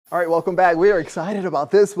All right, welcome back. We are excited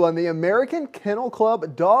about this one. The American Kennel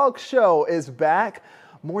Club Dog Show is back.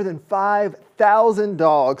 More than 5,000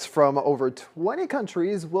 dogs from over 20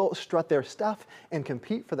 countries will strut their stuff and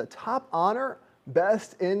compete for the top honor,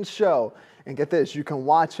 Best in Show. And get this, you can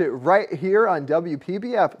watch it right here on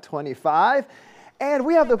WPBF 25. And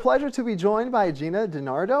we have the pleasure to be joined by Gina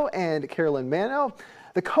DiNardo and Carolyn Mano,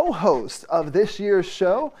 the co-host of this year's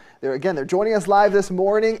show. They're joining us live this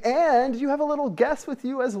morning, and you have a little guest with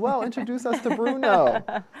you as well. Introduce us to Bruno.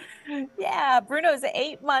 Yeah, Bruno's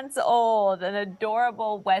 8 months old, an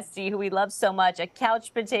adorable Westie who we love so much, a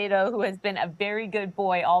couch potato who has been a very good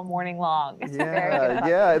boy all morning long.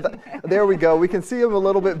 Yeah, there we go. We can see him a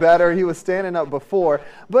little bit better. He was standing up before.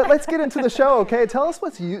 But let's get into the show, okay? Tell us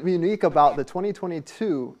what's unique about the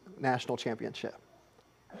 2022 National Championship.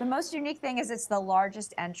 The most unique thing is it's the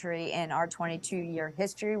largest entry in our 22-year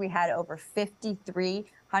history. We had over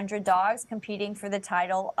 5,300 dogs competing for the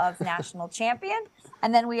title of national champion.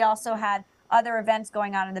 And then we also had other events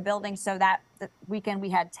going on in the building. So that weekend we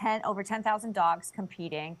had over 10,000 dogs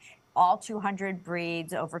competing, all 200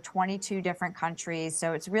 breeds, over 22 different countries.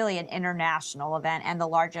 So it's really an international event and the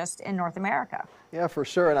largest in North America. Yeah, for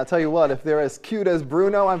sure. And I'll tell you what, if they're as cute as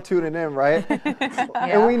Bruno, I'm tuning in, right? Yeah.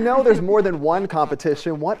 And we know there's more than one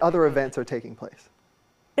competition. What other events are taking place?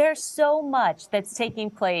 There's so much that's taking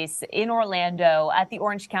place in Orlando at the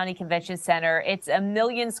Orange County Convention Center. It's 1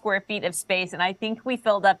 million square feet of space, and I think we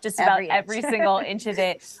filled up just about every single inch of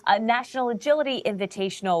it. A National Agility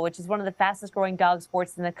Invitational, which is one of the fastest growing dog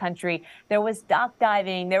sports in the country. There was dock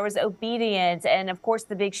diving, there was obedience, and of course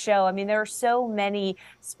the big show. I mean, there are so many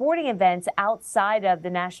sporting events outside of the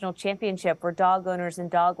National Championship for dog owners and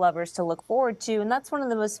dog lovers to look forward to, and that's one of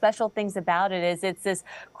the most special things about it is it's this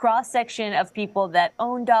cross-section of people that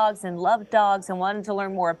own dogs and love dogs and wanted to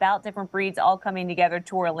learn more about different breeds all coming together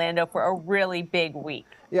to Orlando for a really big week.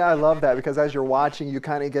 Yeah, I love that because as you're watching, you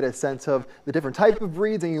kind of get a sense of the different type of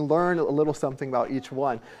breeds and you learn a little something about each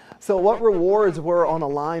one. So what rewards were on the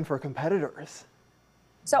line for competitors?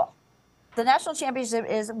 So the National Championship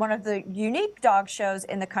is one of the unique dog shows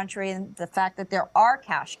in the country, and the fact that there are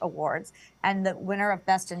cash awards, and the winner of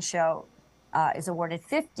Best in Show is awarded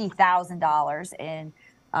 $50,000 in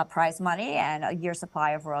prize money and a year's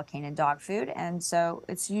supply of Royal Canin dog food. And so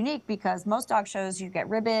it's unique because most dog shows you get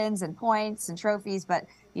ribbons and points and trophies, but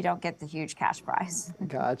you don't get the huge cash prize.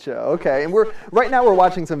 Gotcha. Okay. And right now we're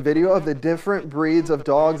watching some video of the different breeds of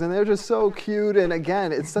dogs, and they're just so cute. And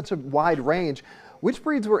again, it's such a wide range. Which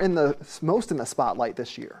breeds were most in the spotlight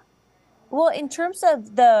this year? Well, in terms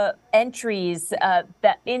of the entries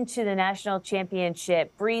into the National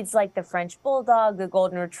Championship, breeds like the French Bulldog, the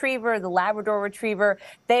Golden Retriever, the Labrador Retriever,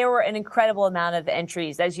 they were an incredible amount of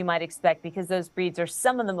entries, as you might expect, because those breeds are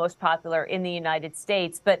some of the most popular in the United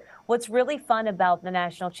States. But what's really fun about the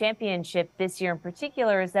National Championship this year in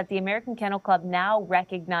particular is that the American Kennel Club now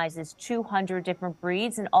recognizes 200 different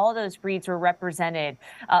breeds, and all those breeds were represented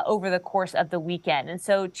over the course of the weekend. And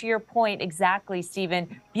so to your point, exactly,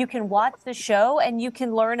 Stephen, you can watch the show and you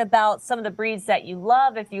can learn about some of the breeds that you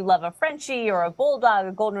love. If you love a Frenchie or a Bulldog,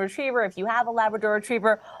 a Golden Retriever, if you have a Labrador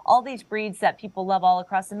Retriever, all these breeds that people love all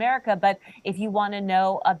across America. But if you want to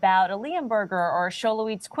know about a Leonberger or a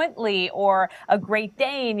Xoloitzes Quintly or a Great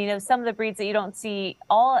Dane, you know, some of the breeds that you don't see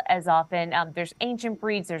all as often, there's ancient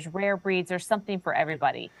breeds, there's rare breeds, there's something for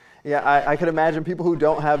everybody. Yeah, I could imagine people who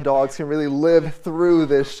don't have dogs can really live through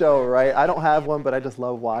this show, right? I don't have one, but I just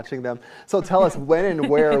love watching them. So tell us when and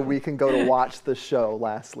where we can go to watch the show,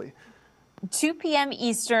 lastly. 2 p.m.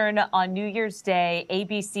 Eastern on New Year's Day,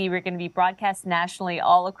 ABC. We're going to be broadcast nationally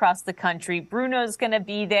all across the country. Bruno's going to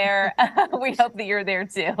be there. We hope that you're there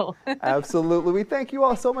too. Absolutely. We thank you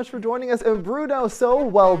all so much for joining us. And Bruno, so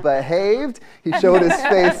well behaved. He showed his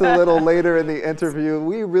face a little later in the interview.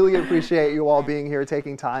 We really appreciate you all being here,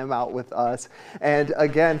 taking time out with us. And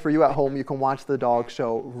again, for you at home, you can watch the dog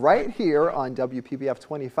show right here on WPBF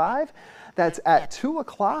 25. That's at 2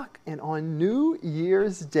 o'clock and on New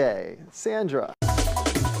Year's Day. Sandra.